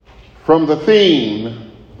from the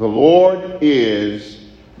theme, "The Lord is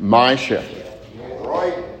my shepherd."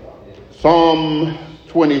 Right. Psalm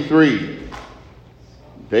 23.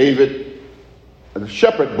 David, the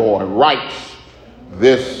shepherd boy, writes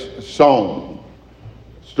this song.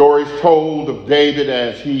 Stories told of David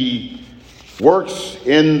as he works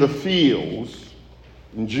in the fields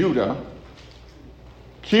in Judah,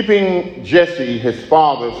 keeping Jesse, his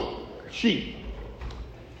father's sheep.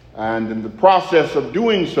 And in the process of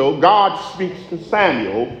doing so, God speaks to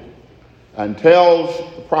Samuel and tells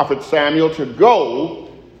the prophet Samuel to go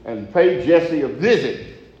and pay Jesse a visit.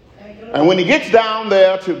 And when he gets down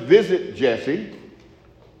there to visit Jesse,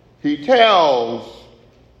 he tells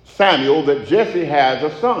Samuel that Jesse has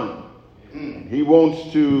a son. He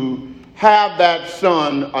wants to have that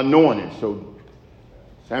son anointed. So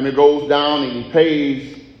Samuel goes down and he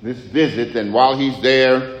pays this visit, and while he's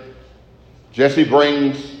there, Jesse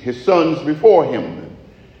brings his sons before him.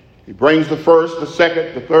 He brings the first, the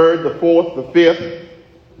second, the third, the fourth, the fifth,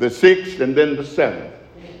 the sixth, and then the seventh.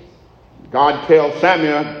 God tells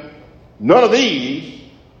Samuel, none of these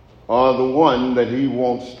are the one that he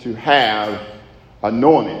wants to have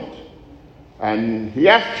anointed. And he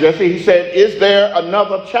asked Jesse, he said, "Is there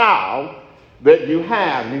another child that you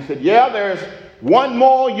have?" And he said, "Yeah, there's one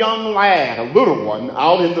more young lad, a little one,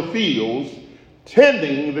 out in the fields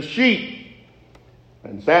tending the sheep."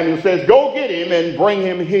 And Samuel says, "Go get him and bring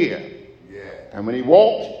him here." Yeah. And when he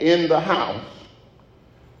walked in the house,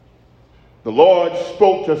 the Lord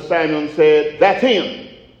spoke to Samuel and said, "That's him."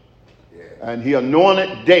 Yeah. And he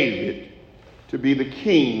anointed David to be the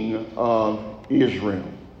king of Israel.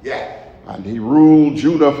 Yeah. And he ruled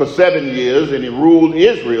Judah for 7 years, and he ruled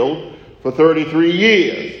Israel for 33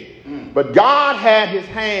 years. But God had his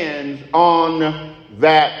hands on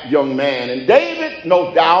that young man. And David,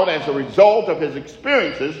 no doubt, as a result of his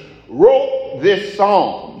experiences, wrote this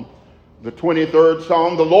psalm, the 23rd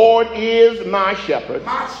Psalm. "The Lord is my shepherd.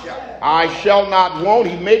 My shepherd. I shall not want.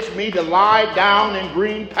 He makes me to lie down in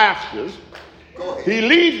green pastures. Go ahead. He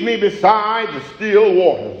leads me beside the still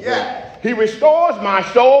waters. Yeah. He restores my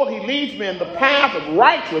soul. He leads me in the path of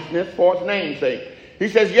righteousness for his name's sake. He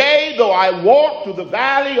says, yea, though I walk through the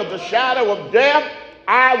valley of the shadow of death,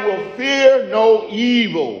 I will fear no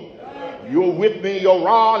evil. You're with me, your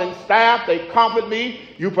rod and staff, they comfort me.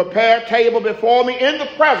 You prepare a table before me in the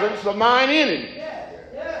presence of mine enemies.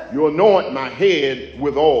 You anoint my head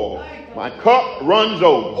with oil. My cup runs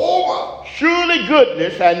over. Over. Surely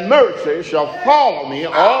goodness and mercy shall follow me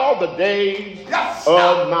all the days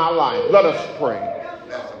of my life. Let us pray.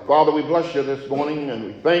 Father, we bless you this morning, and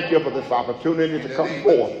we thank you for this opportunity to come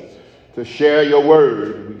forth to share your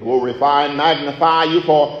word. We glorify and magnify you,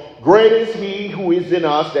 for great is he who is in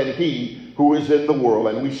us than he who is in the world.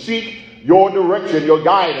 And we seek your direction, your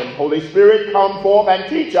guidance. Holy Spirit, come forth and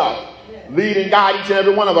teach us. Lead and guide each and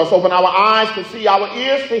every one of us. Open our eyes to see, our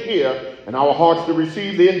ears to hear, and our hearts to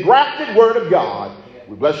receive the engrafted word of God.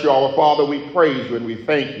 We bless you, our Father. We praise you and we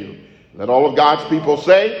thank you. Let all of God's people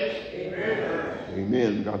say, Amen.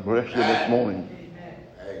 Amen. God bless you this morning.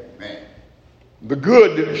 Amen. The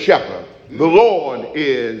good shepherd. The Lord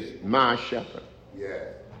is my shepherd. Yeah.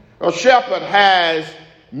 A shepherd has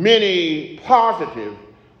many positive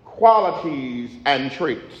qualities and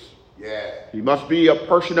traits. Yeah. He must be a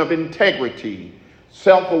person of integrity,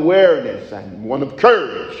 self-awareness, and one of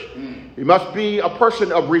courage. He must be a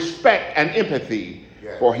person of respect and empathy,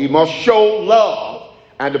 for he must show love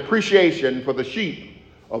and appreciation for the sheep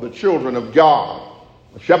of the children of God.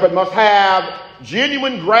 A shepherd must have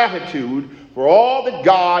genuine gratitude for all that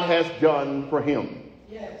God has done for him.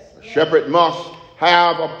 A shepherd must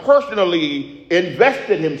have personally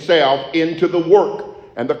invested himself into the work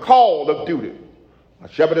and the call of duty. A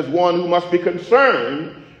shepherd is one who must be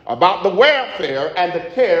concerned about the welfare and the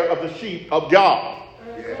care of the sheep of God.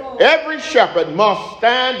 Every shepherd must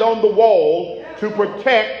stand on the wall to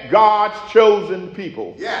protect God's chosen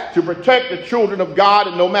people, to protect the children of God,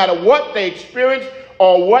 and no matter what they experience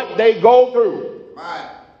or what they go through.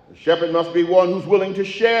 The shepherd must be one who's willing to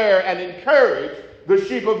share and encourage the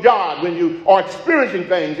sheep of God. When you are experiencing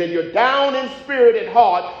things and you're down in spirit and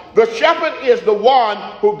heart, the shepherd is the one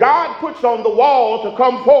who God puts on the wall to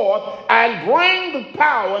come forth and bring the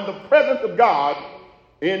power and the presence of God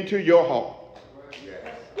into your heart.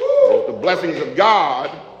 It's the blessings of God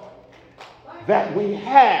that we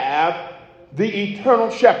have the eternal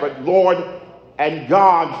shepherd, Lord, and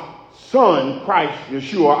God's Son, Christ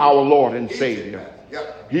Yeshua, our Lord and Savior.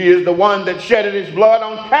 He is the one that shedded his blood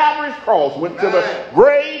on Calvary's cross, went to the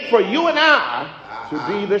grave for you and I to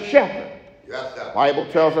be the shepherd. The Bible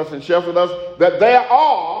tells us and shares with us that there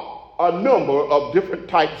are a number of different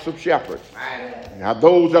types of shepherds. You have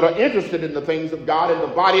those that are interested in the things of God in the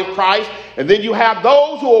body of Christ, and then you have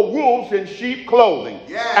those who are wolves in sheep clothing.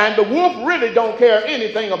 And the wolf really don't care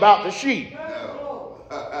anything about the sheep.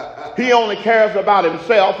 He only cares about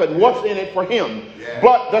himself and what's in it for him.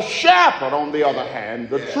 But the shepherd, on the other hand,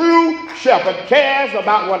 the true shepherd, cares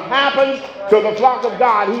about what happens to the flock of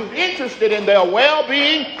God. He's interested in their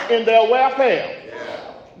well-being, in their welfare.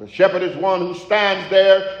 The shepherd is one who stands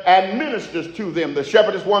there and ministers to them. The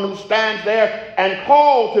shepherd is one who stands there and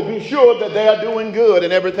calls to be sure that they are doing good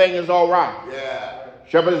and everything is all right.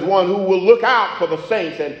 Shepherd is one who will look out for the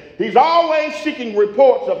saints, and he's always seeking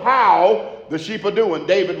reports of how the sheep are doing.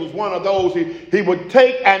 David was one of those. He would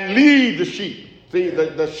take and lead the sheep. See,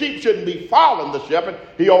 the sheep shouldn't be following the shepherd.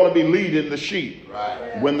 He ought to be leading the sheep.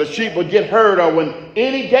 When the sheep would get hurt or when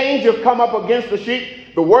any danger come up against the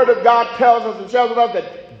sheep, the word of God tells us and tells us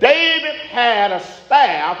that David had a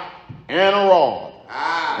staff and a rod.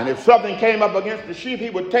 And if something came up against the sheep, he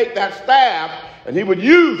would take that staff and he would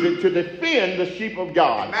use it to defend the sheep of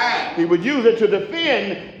God. He would use it to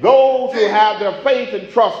defend those who have their faith and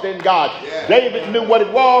trust in God. David knew what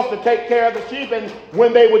it was to take care of the sheep, and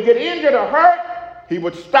when they would get injured or hurt, he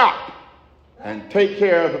would stop and take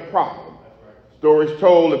care of the problem. Stories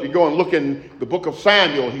told, if you go and look in the book of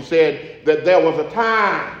Samuel, he said that there was a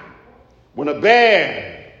time when a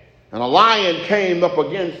bear and a lion came up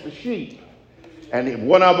against the sheep. And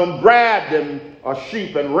one of them grabbed him, a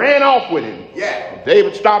sheep, and ran off with him.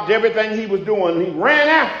 David stopped everything he was doing. He ran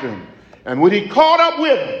after him. And when he caught up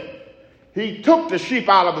with him, he took the sheep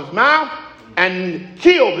out of his mouth and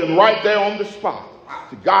killed him right there on the spot.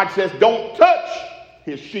 So God says, don't touch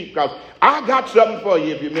his sheep, because I got something for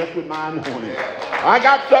you if you mess with my anointing. I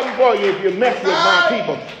got something for you if you mess with my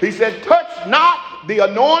people. He said, touch not the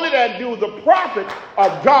anointed and do the prophet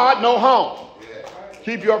of God no harm.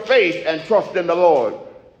 Keep your faith and trust in the Lord.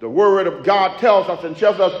 The word of God tells us and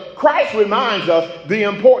tells us, Christ reminds us the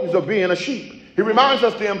importance of being a sheep. He reminds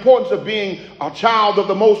us the importance of being a child of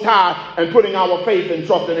the Most High and putting our faith and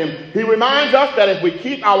trust in him. He reminds us that if we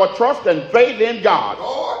keep our trust and faith in God,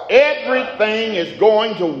 everything is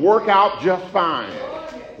going to work out just fine.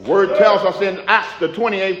 The word tells us in Acts the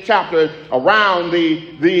 28th chapter, around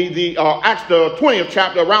Acts the 20th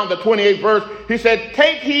chapter, around the 28th verse, he said,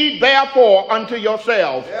 take heed therefore unto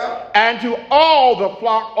yourselves and to all the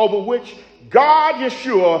flock over which God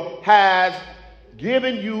Yeshua has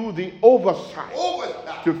given you the oversight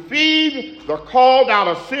to feed the called out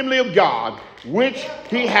assembly of God, which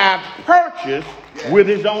he hath purchased with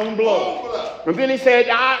his own blood. And then he said,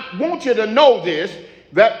 I want you to know this,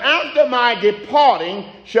 that after my departing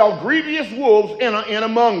shall grievous wolves enter in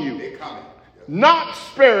among you, not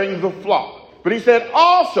sparing the flock. But he said,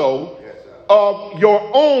 also of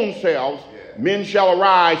your own selves men shall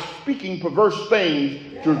arise, speaking perverse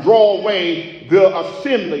things to draw away the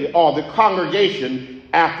assembly or the congregation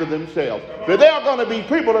after themselves. But there are going to be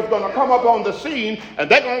people that's going to come up on the scene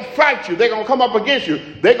and they're going to fight you. They're going to come up against you.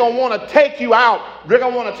 They're going to want to take you out. They're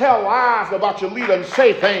going to want to tell lies about your leader and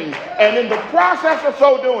say things. And in the process of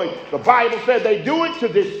so doing, the Bible said they do it to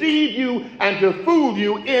deceive you and to fool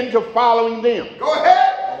you into following them. Go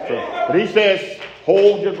ahead. But he says,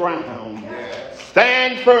 hold your ground.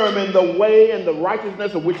 Stand firm in the way and the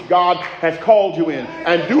righteousness of which God has called you in,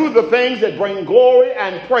 and do the things that bring glory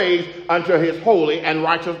and praise unto his holy and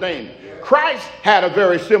righteous name. Christ had a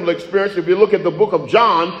very similar experience. If you look at the book of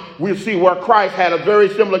John, we'll see where Christ had a very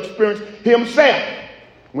similar experience himself.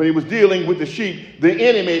 When he was dealing with the sheep, the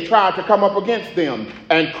enemy tried to come up against them.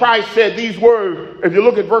 And Christ said these words. If you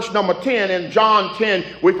look at verse number 10 in John 10,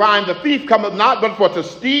 we find the thief cometh not but for to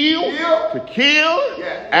steal, to kill,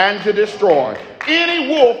 and to destroy. Any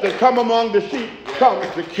wolf that come among the sheep comes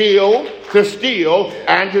to kill, to steal,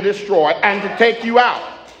 and to destroy, and to take you out.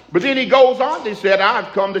 But then he goes on, he said,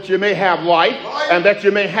 I've come that you may have life, and that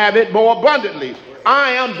you may have it more abundantly.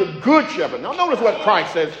 I am the good shepherd. Now notice what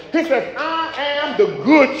Christ says. He says, I am the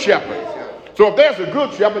good shepherd. So if there's a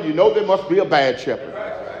good shepherd, you know there must be a bad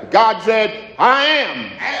shepherd. God said, I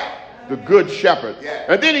am the good shepherd.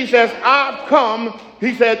 And then he says, I've come.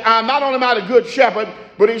 He said, I'm not only am I the good shepherd,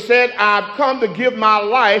 but he said, I've come to give my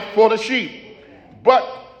life for the sheep. But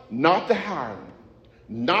not the hireling,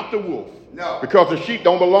 not the wolf. No. Because the sheep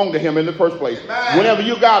don't belong to him in the first place. Amen. Whenever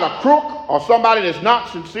you got a crook or somebody that's not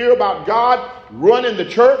sincere about God running the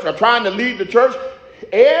church or trying to lead the church,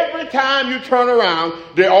 every time you turn around,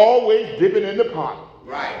 they're always dipping in the pot.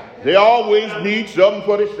 Right. They always need something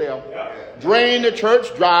for themselves. Yeah. Drain the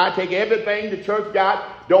church dry, take everything the church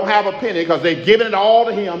got, don't have a penny because they've given it all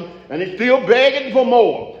to him, and they're still begging for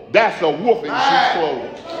more. That's a wolf in sheep's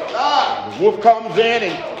clothing. The wolf comes in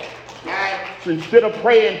and So instead of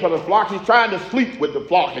praying for the flock, he's trying to sleep with the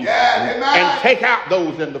flock and take out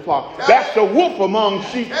those in the flock. That's the wolf among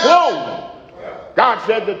sheep clothing. God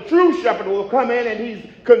said the true shepherd will come in and he's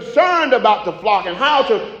concerned about the flock and how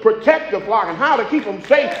to protect the flock and how to keep them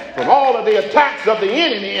safe from all of the attacks of the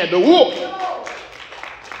enemy and the wolf.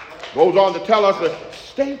 Goes on to tell us to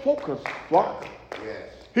stay focused, flock.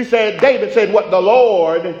 He said, David said, what the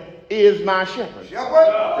Lord is my shepherd.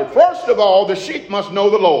 First of all, the sheep must know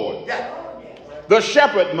the Lord. The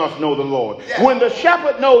shepherd must know the Lord. When the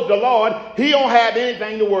shepherd knows the Lord, he don't have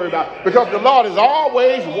anything to worry about because the Lord is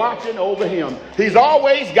always watching over him. He's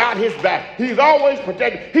always got his back. He's always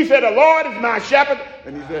protected. He said, the Lord is my shepherd.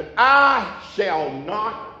 And he said, I shall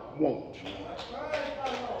not want.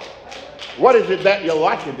 What is it that you're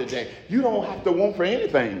liking today? You don't have to want for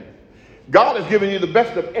anything. God has given you the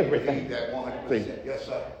best of everything. Yes,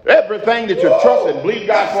 sir. Everything that you trust and believe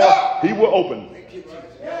God for, he will open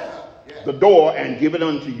the door and give it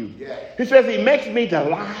unto you. He says he makes me to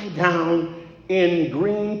lie down in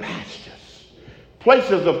green pastures,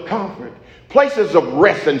 places of comfort, places of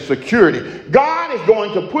rest and security. God is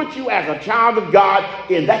going to put you as a child of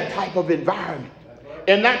God in that type of environment,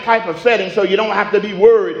 in that type of setting, so you don't have to be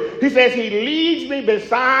worried. He says he leads me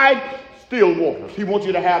beside still waters. He wants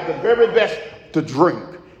you to have the very best to drink.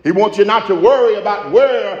 He wants you not to worry about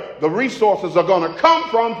where the resources are going to come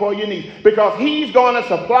from for your needs, because he's going to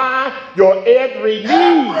supply your every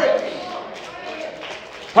need.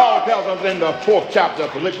 Paul tells us in the 4th chapter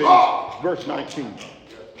of Philippians, verse 19.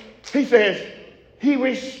 He says, he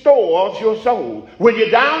restores your soul. When you're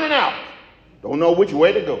down and out, don't know which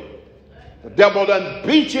way to go. The devil done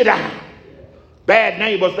beat you down. Bad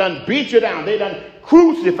neighbors done beat you down. They done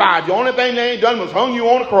crucified you. The only thing they ain't done was hung you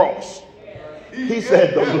on a cross. He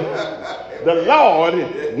said, the Lord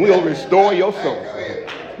will restore your soul.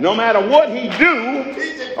 No matter what he do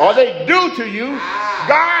or they do to you,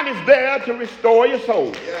 God is there to restore your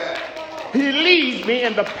soul. He leads me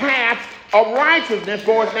in the path of righteousness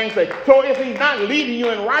for his name's sake. So if he's not leading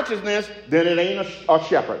you in righteousness, then it ain't a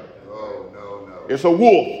shepherd. No. It's a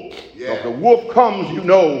wolf. So if the wolf comes, you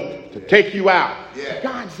know, to take you out.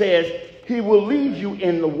 God says he will lead you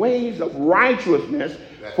in the ways of righteousness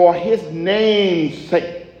for his name's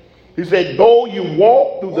sake. He said, though you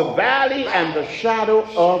walk through the valley and the shadow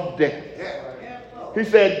of death. He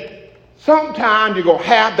said, sometimes you're going to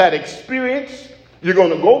have that experience. You're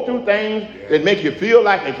going to go through things that make you feel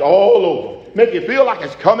like it's all over. Make you feel like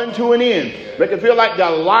it's coming to an end. Make you feel like the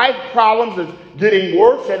life problems is getting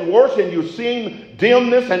worse and worse, and you're seeing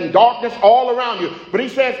dimness and darkness all around you. But he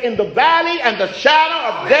says, in the valley and the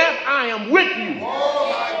shadow of death, I am with you. Oh,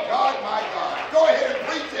 my God, my God. Go ahead and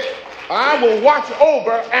preach it. I will watch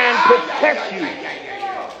over and protect you.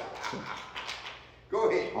 Go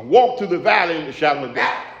ahead. I walk through the valley in the shadow of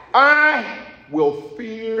death. I will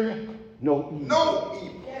fear no evil. No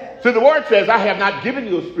evil. See, the word says, I have not given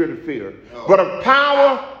you a spirit of fear, but of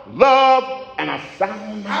power, love, and a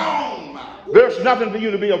sound mind. There's nothing for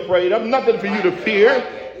you to be afraid of, nothing for you to fear.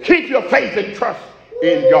 Keep your faith and trust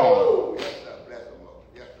in God.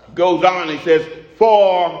 Goes on, he says,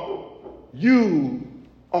 for you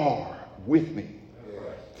are with me.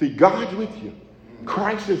 See, God's with you.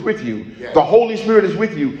 Christ is with you. The Holy Spirit is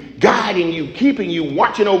with you, guiding you, keeping you,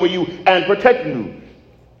 watching over you, and protecting you.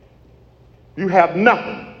 You have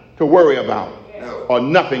nothing to worry about or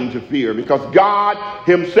nothing to fear, because God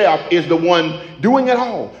himself is the one doing it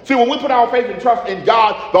all. See, when we put our faith and trust in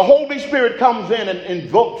God, the Holy Spirit comes in and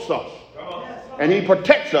invokes us. And he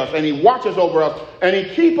protects us and he watches over us and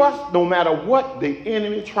he keeps us no matter what the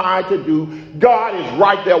enemy tried to do. God is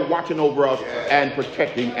right there watching over us and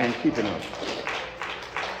protecting and keeping us.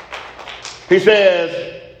 He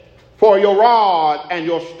says, for your rod and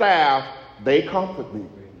your staff, they comfort me.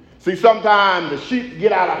 See, sometimes the sheep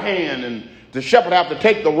get out of hand and the shepherd have to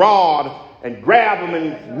take the rod and grab them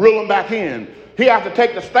and reel them back in. He has to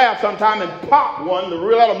take the staff sometime and pop one to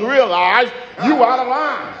let them realize you out of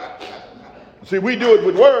line. See, we do it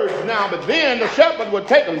with words now, but then the shepherd would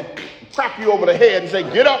take them, crack you over the head and say,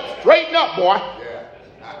 get up, straighten up, boy.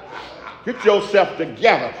 Get yourself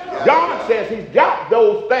together. God says he's got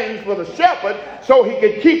those things for the shepherd so he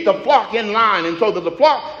can keep the flock in line and so that the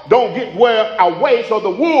flock don't get away so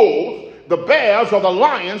the wolves, the bears, or the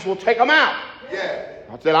lions will take them out.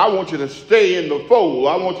 I said, I want you to stay in the fold.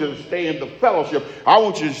 I want you to stay in the fellowship. I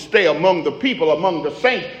want you to stay among the people, among the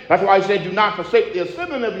saints. That's why he said, do not forsake the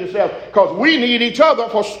assembling of yourself, because we need each other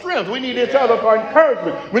for strength. We need each other for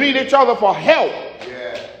encouragement. We need each other for help.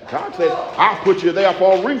 God says, I put you there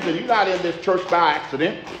for a reason. You're not in this church by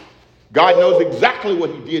accident. God knows exactly what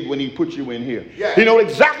he did when he put you in here. Yes. He knows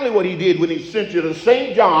exactly what he did when he sent you to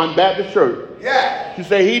St. John Baptist Church. Yes. You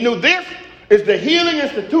say he knew this is the healing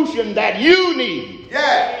institution that you need.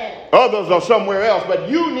 Yes. Others are somewhere else, but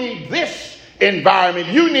you need this environment.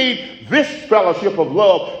 You need this fellowship of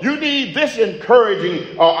love. You need this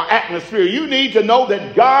encouraging atmosphere. You need to know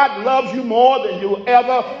that God loves you more than you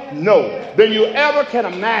ever know, than you ever can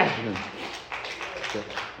imagine.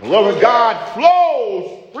 The love of God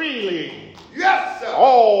flows freely. Yes, sir.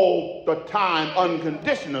 All the time,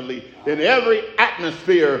 unconditionally, in every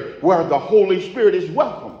atmosphere where the Holy Spirit is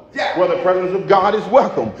welcome. Yeah. Where the presence of God is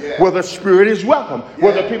welcome. Yeah. Where the Spirit is welcome. Yeah.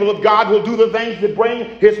 Where the people of God will do the things that bring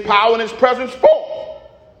his power and his presence forth.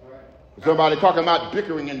 Somebody talking about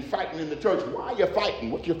bickering and fighting in the church. Why are you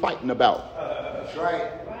fighting? What you fighting about? That's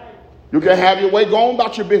right. You can have your way, go on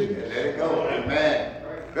about your business. Let it go. Amen.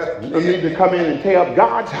 You need to come in and tear up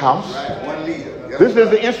God's house. Right. One leader. Yes. This is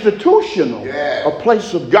the institutional, Yeah. a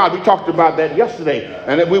place of God. We talked about that yesterday.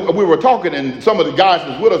 And we were talking, and some of the guys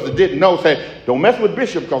that was with us that didn't know said, don't mess with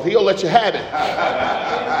Bishop because he'll let you have it.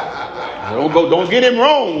 Don't get him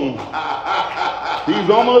wrong. He's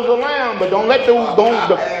humble as a lamb, but don't let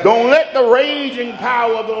the raging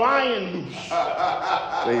power of the lion loose.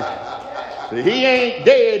 See, he ain't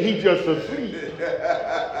dead, he's just asleep.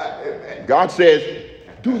 God says,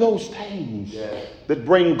 do those things that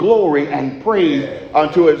bring glory and praise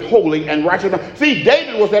unto his holy and righteous name. See,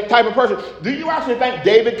 David was that type of person. Do you actually think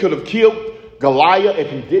David could have killed Goliath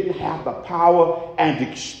if he didn't have the power and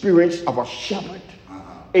experience of a shepherd?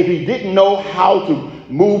 If he didn't know how to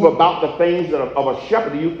move about the things of a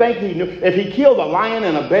shepherd, do you think he knew? If he killed a lion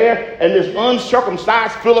and a bear and this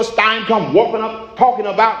uncircumcised Philistine come walking up talking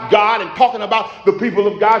about God and talking about the people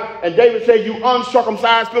of God, and David says, you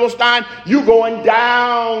uncircumcised Philistine, you going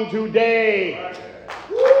down today.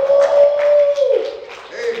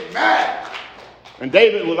 Amen. And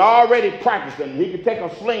David was already practicing. He could take a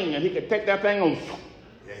sling and he could take that thing on.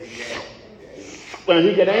 And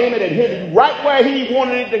he could aim it and hit it right where he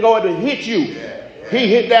wanted it to go to hit you. He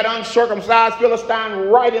hit that uncircumcised Philistine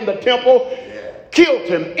right in the temple, killed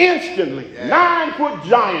him instantly. 9-foot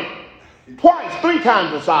giant, three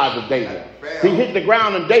times the size of David. He hit the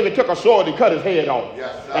ground and David took a sword and cut his head off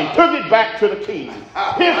and took it back to the king.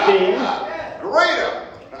 His king. Greater.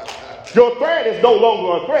 Your threat is no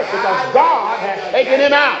longer a threat because God has taken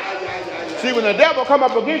him out. See, when the devil come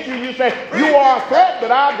up against you, you say, you are a threat,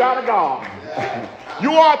 but I've got a God.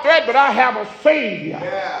 You are a threat, but I have a Savior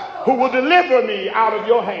who will deliver me out of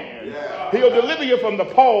your hand. He'll deliver you from the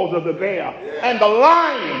paws of the bear and the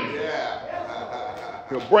lion.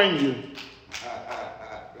 He'll bring you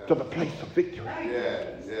to the place of victory.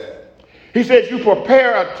 He says, you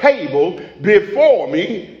prepare a table before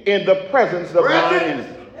me in the presence of my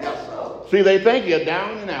enemies. See, they think you're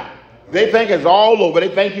down and out. They think it's all over. They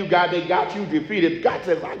think they got you defeated. God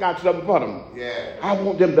says, I got something for them. I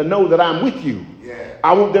want them to know that I'm with you.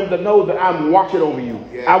 I want them to know that I'm watching over you.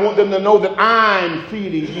 I want them to know that I'm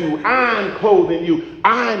feeding you. I'm clothing you.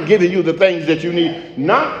 I'm giving you the things that you need,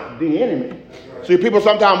 not the enemy. See, people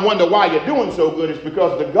sometimes wonder why you're doing so good. It's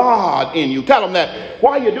because the God in you. Tell them that.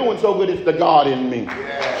 Why you're doing so good, it's the God in me.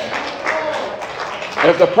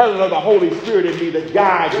 It's the presence of the Holy Spirit in me that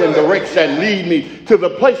guides and directs and leads me to the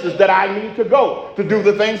places that I need to go, to do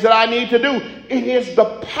the things that I need to do. It is the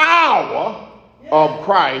power of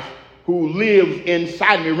Christ who lives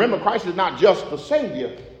inside me. Remember, Christ is not just the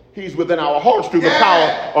Savior. He's within our hearts through the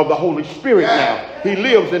power of the Holy Spirit now. He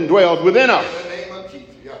lives and dwells within us.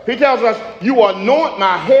 He tells us, you anoint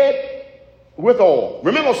my head with oil.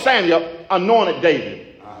 Remember, Samuel anointed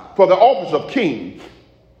David for the office of king.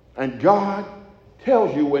 And God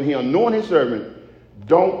tells you when he anointed his servant,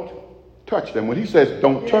 don't touch them. When he says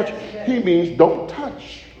don't touch, he means don't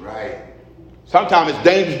touch. Right. Sometimes it's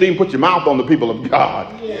dangerous to even put your mouth on the people of God.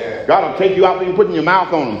 God will take you out and putting your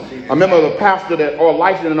mouth on them. I remember the pastor that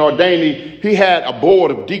licensed and ordained me, he had a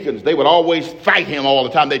board of deacons. They would always fight him all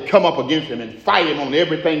the time. They'd come up against him and fight him on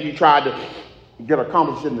everything he tried to get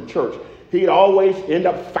accomplished in the church. He'd always end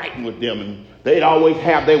up fighting with them, and they'd always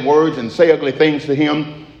have their words and say ugly things to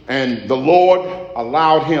him. And the Lord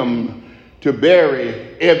allowed him to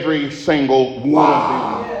bury every single one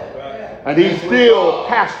of them. And he's still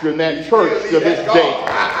pastoring that church to this day.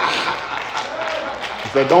 He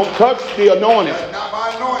said, don't touch the anointed. Not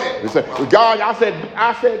my anointed. He said, God, I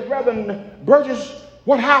said, Reverend Burgess,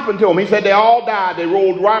 what happened to them? He said, they all died. They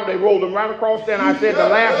rolled them right across there. And I said the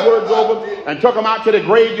last words over and took them out to the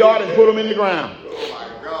graveyard and put them in the ground. Oh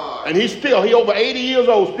my God. And he's over 80 years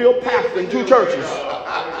old, still pastoring 2 churches.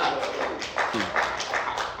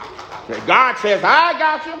 God says, I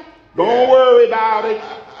got you. Don't worry about it.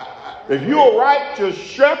 If you're a righteous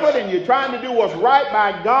shepherd and you're trying to do what's right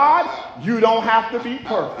by God, you don't have to be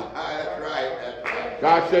perfect. That's right. That's right.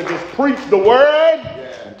 God said, just preach the word,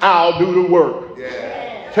 and I'll do the work.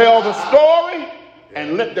 Yeah. Tell the story,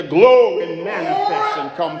 and let the glory manifest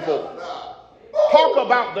and come forth. Talk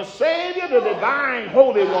about the Savior, the divine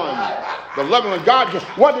Holy One, the loving one. God,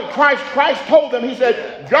 what did Christ told them? He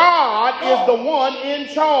said, God is the one in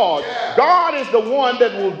charge. God is the one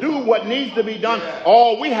that will do what needs to be done.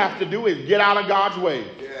 All we have to do is get out of God's way.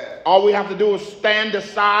 All we have to do is stand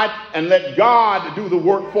aside and let God do the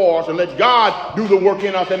work for us, and let God do the work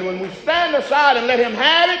in us. And when we stand aside and let him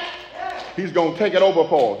have it, he's going to take it over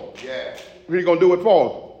for us. He's going to do it for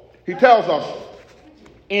us. He tells us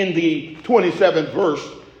in the 27th verse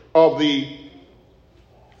of the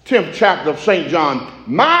 10th chapter of St. John,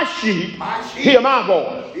 my sheep hear my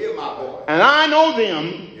voice, and I know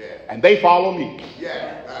them, and they follow me.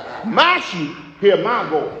 My sheep hear my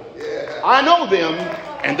voice. I know them,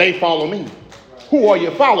 and they follow me. Who are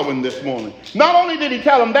you following this morning? Not only did he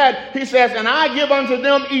tell them that, he says, and I give unto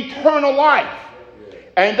them eternal life,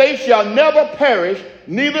 and they shall never perish,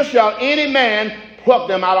 neither shall any man pluck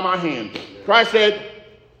them out of my hand. Christ said,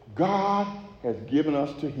 God has given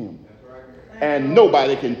us to him, and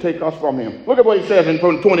nobody can take us from him. Look at what he says in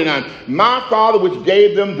 29. My Father which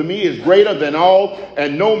gave them to me is greater than all,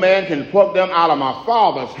 and no man can pluck them out of my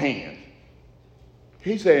Father's hand.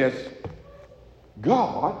 He says,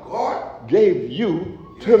 God gave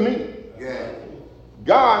you to me.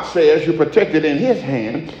 God says you're protected in his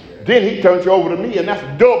hand. Then he turns you over to me, and that's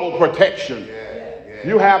double protection.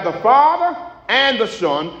 You have the Father and the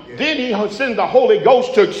Son. Then he sends the Holy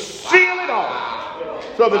Ghost to seal it all,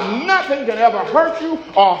 so that nothing can ever hurt you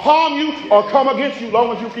or harm you or come against you,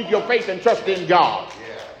 long as you keep your faith and trust in God.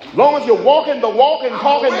 Long as you're walking the walk and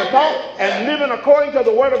talking the talk and living according to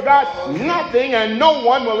the word of God, nothing and no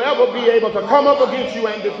one will ever be able to come up against you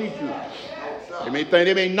and defeat you. You may think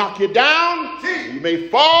they may knock you down, you may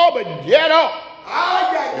fall, but get up.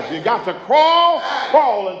 If you got to crawl,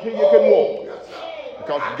 crawl until you can walk.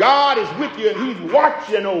 Because God is with you, and he's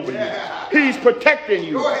watching over you. He's protecting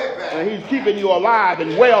you, and he's keeping you alive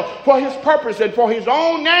and well for his purpose and for his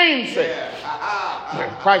own name's sake.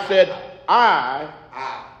 Christ said, I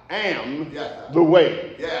am the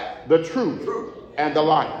way, the truth, and the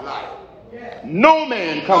life. No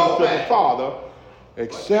man comes to the Father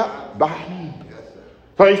except by me.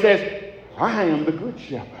 So he says, I am the good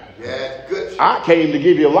shepherd. I came to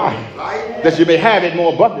give you life, that you may have it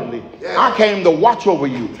more abundantly. I came to watch over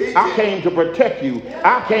you. I came to protect you.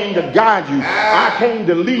 I came to guide you. I came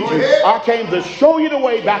to lead you. I came to show you the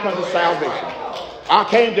way back unto salvation. I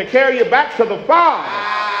came to carry you back to the Father,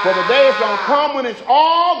 for the day is going to come when it's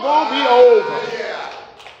all going to be over.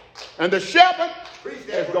 And the shepherd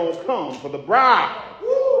is going to come for the bride.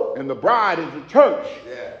 And the bride is the church.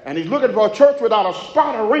 And he's looking for a church without a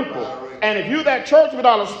spot or wrinkle. And if you're that church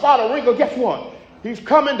without a spot or wrinkle, guess what? He's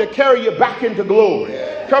coming to carry you back into glory.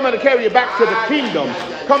 Coming to carry you back to the kingdom.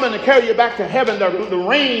 Coming to carry you back to heaven, to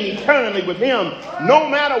reign eternally with him. No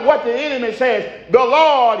matter what the enemy says, the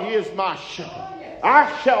Lord is my shepherd.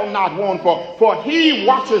 I shall not want, for he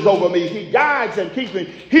watches over me. He guides and keeps me.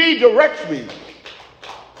 He directs me.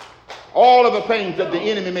 All of the things that the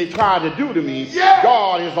enemy may try to do to me,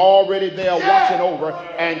 God is already there watching over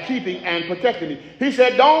and keeping and protecting me. He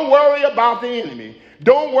said, don't worry about the enemy.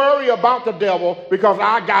 Don't worry about the devil, because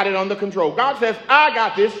I got it under control. God says, I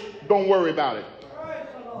got this. Don't worry about it.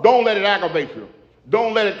 Don't let it aggravate you.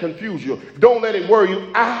 Don't let it confuse you. Don't let it worry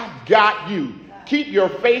you. I got you. Keep your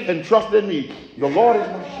faith and trust in me. The Lord is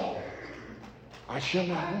my shepherd. I shall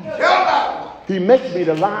not want. He makes me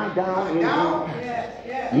to lie down in green pastures.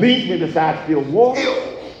 Leads me beside still water.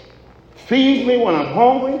 Feeds me when I'm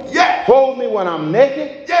hungry. Clothes me when I'm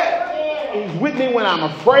naked. He's with me when I'm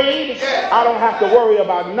afraid. I don't have to worry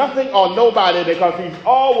about nothing or nobody, because he's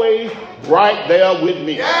always right there with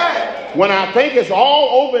me. When I think it's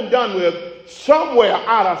all over and done with, somewhere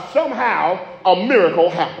out of somehow a miracle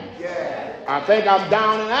happens. I think I'm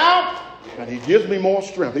down and out, and he gives me more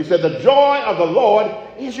strength. He said, the joy of the Lord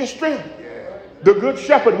is your strength. The good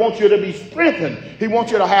shepherd wants you to be strengthened. He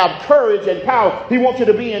wants you to have courage and power. He wants you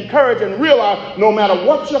to be encouraged and realize no matter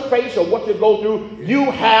what you face or what you go through, you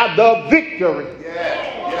have the victory.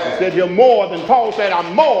 He said, you're more than, Paul said,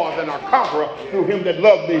 I'm more than a conqueror through him that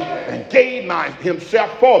loved me and gave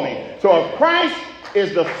himself for me. So if Christ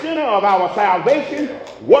is the center of our salvation,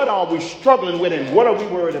 what are we struggling with and what are we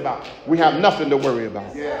worried about? We have nothing to worry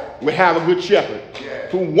about. We have a good shepherd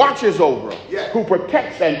who watches over us, who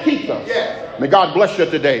protects and keeps us. May God bless you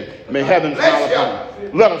today. May heaven smile upon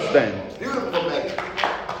you. Let us stand. Beautiful man.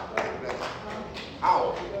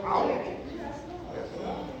 Ow.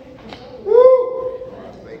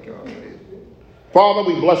 Father,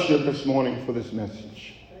 we bless you this morning for this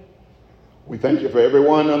message. We thank you for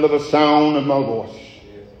everyone under the sound of my voice.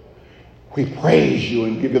 We praise you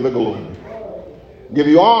and give you the glory. Give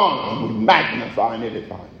you honor. We magnify and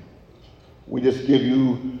edify you. We just give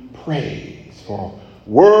you praise, for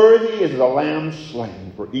worthy is the Lamb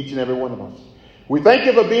slain for each and every one of us. We thank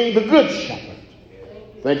you for being the good shepherd.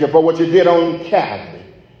 Thank you for what you did on Calvary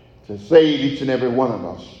to save each and every one of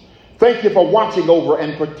us. Thank you for watching over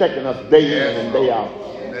and protecting us day in and day out.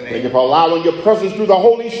 Thank you for allowing your presence through the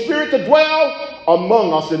Holy Spirit to dwell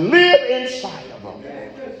among us and live inside of us.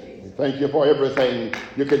 We thank you for everything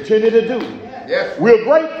you continue to do. Yes. We're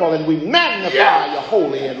grateful and we magnify your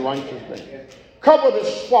holy and righteous name. Cover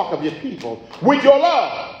this flock of your people with your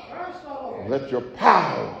love. Let your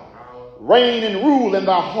power reign and rule in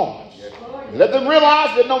their hearts. Let them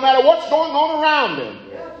realize that no matter what's going on around them,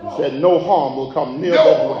 you said no harm will come near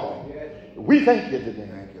their dwelling. We thank you today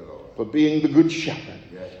for being the good shepherd.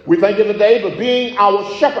 We thank you today for being our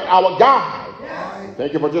shepherd, our guide.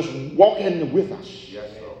 Thank you for just walking with us,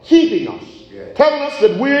 keeping us, telling us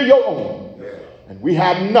that we're your own, and we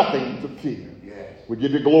have nothing to fear. We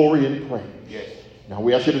give you glory and praise. Now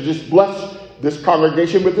we ask you to just bless this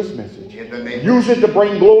congregation with this message. Use it to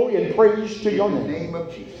bring glory and praise to your name.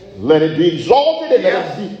 Let it be exalted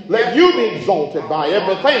and let you be exalted by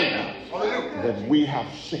everything that we have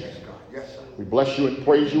said. We bless you and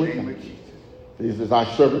praise you and thank you. This is our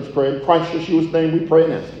servant's prayer. In Christ Yeshua's name we pray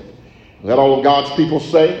and ask it. Let all of God's people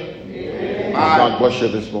say, amen. God bless you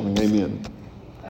this morning. Amen.